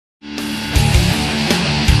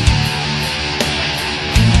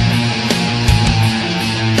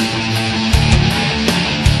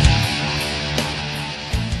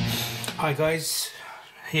guys,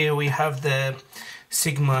 here we have the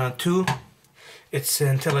Sigma 2. It's an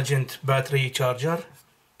intelligent battery charger.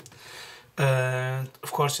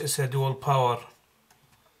 Of course it's a dual power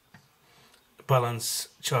balance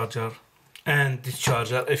charger and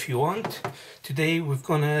discharger if you want. Today we're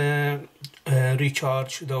gonna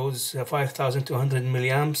recharge those 5200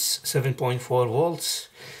 milliamps, 7.4 volts,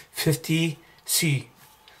 50C.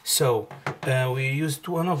 So we used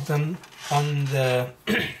one of them on the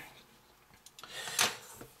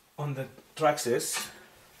on the Traxxas.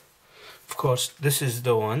 Of course, this is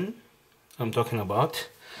the one I'm talking about,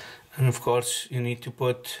 and of course you need to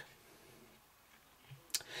put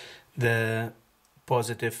the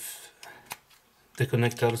positive, the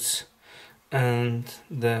connectors, and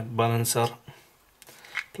the balancer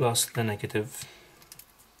plus the negative.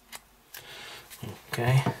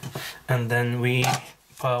 Okay, and then we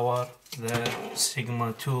power the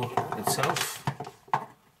Sigma 2 itself.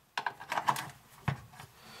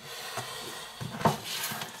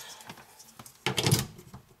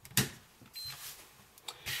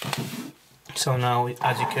 So now,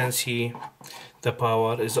 as you can see, the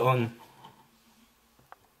power is on.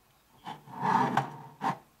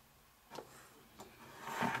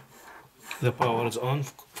 The power is on.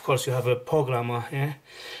 Of course, you have a programmer here,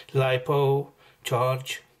 Lipo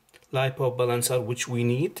charge, Lipo balancer, which we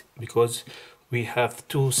need because we have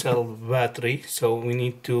 2-cell battery, so we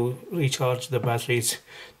need to recharge the batteries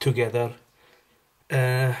together.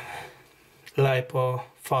 Lipo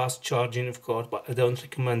fast charging, of course, but I don't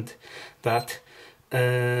recommend that.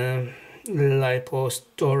 Lipo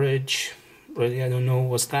storage, really I don't know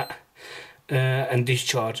what's that. And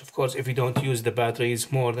discharge, of course, if you don't use the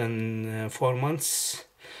batteries more than 4 months,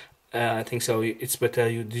 I think so it's better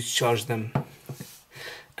you discharge them,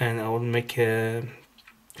 and I will make a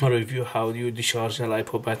review how you discharge a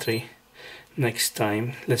Lipo battery next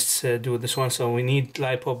time. Let's do this one. So we need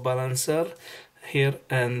Lipo balancer here,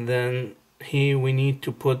 and then here we need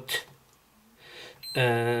to put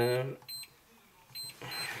well,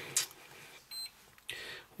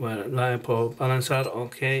 Lipo balancer,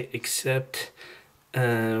 okay, except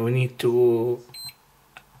we need to,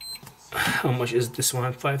 how much is this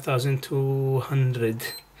one?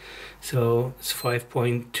 5200, so it's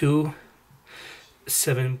 5.2,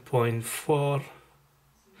 7.4.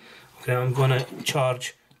 okay, I'm gonna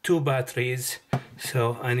charge 2 batteries,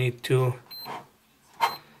 so I need to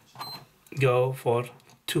go for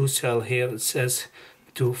 2-cell. Here it says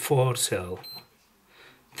to 4-cell,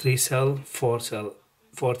 3-cell, 4-cell,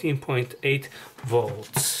 14.8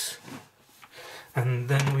 volts. And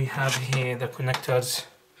then we have here the connectors,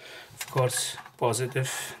 of course,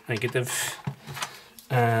 positive, negative,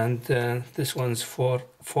 and this one's for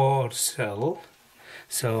 4-cell.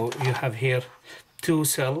 So you have here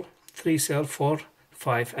 2-cell, 3-cell, 4,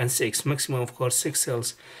 5 and 6, maximum of course 6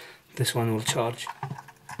 cells this one will charge.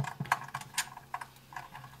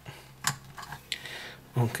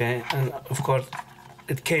 Okay, and of course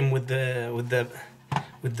it came with the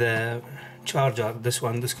charger, this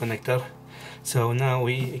connector. So now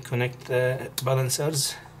we connect the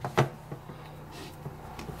balancers.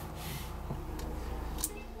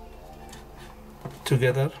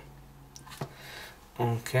 Together.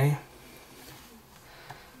 Okay.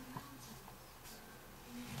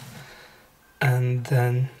 And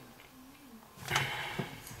then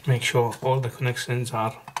make sure all the connections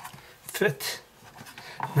are fit.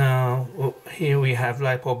 Now here we have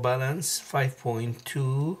Lipo balance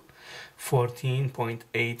 5.2,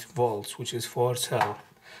 14.8 volts, which is 4-cell,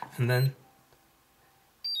 and then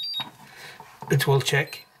it will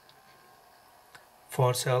check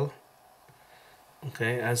 4-cell.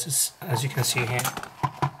 Okay, as you can see here.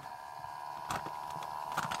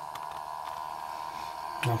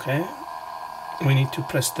 Okay, we need to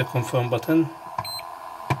press the confirm button.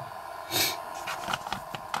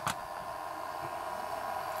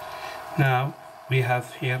 Now we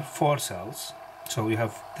have here 4 cells. So we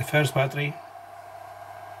have the first battery,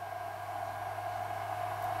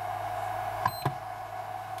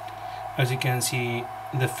 as you can see,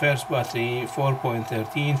 the first battery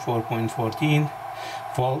 4.13, 4.14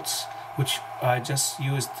 volts, which I just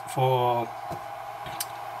used for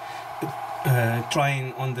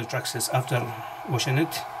trying on the Traxxas after washing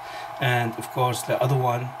it. And of course the other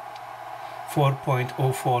one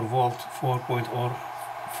 4.04 volt,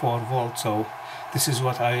 4.04 volt. So this is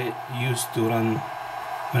what I used to run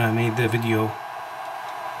when I made the video,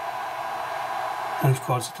 and of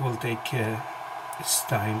course it will take its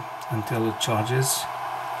time until it charges.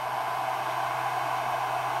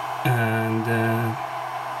 And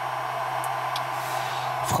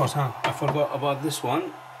of course, I forgot about this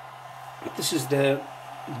one. This is the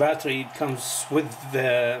battery comes with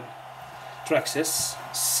the Traxxas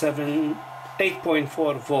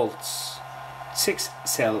 8.4 volts, 6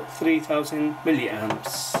 cell, 3000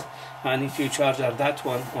 milliamps. I need to charger that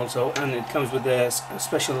one also, and it comes with a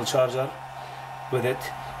special charger with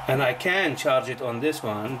it, and I can charge it on this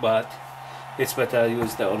one, but it's better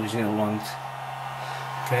use the original ones.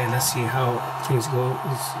 Okay, let's see how things is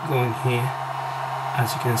going here.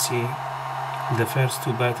 As you can see, the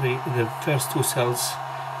first two cells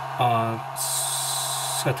are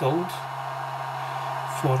settled.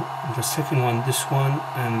 For the second one, this one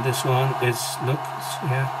and this one is, look,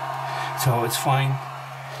 yeah, so it's fine.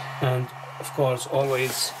 And of course,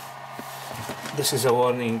 always this is a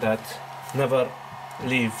warning that never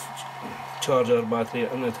leave charger battery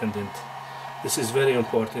unattended. This is very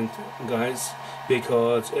important, guys,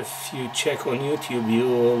 because if you check on YouTube, you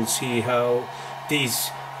will see how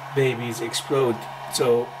these babies explode.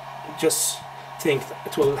 So just think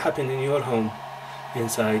it will happen in your home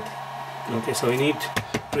inside. Okay, so you need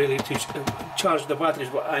really to charge the batteries.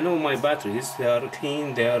 But I know my batteries, they are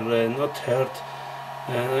clean, they are not hurt,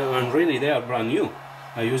 and really they are brand new.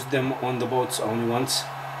 I used them on the boats only once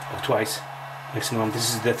or twice maximum.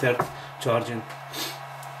 This is the third charging.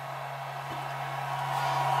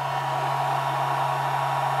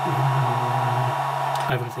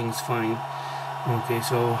 Everything's fine. Okay,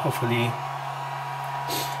 so hopefully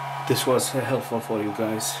this was helpful for you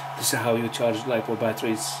guys. This is how you charge LiPo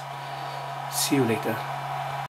batteries. See you later.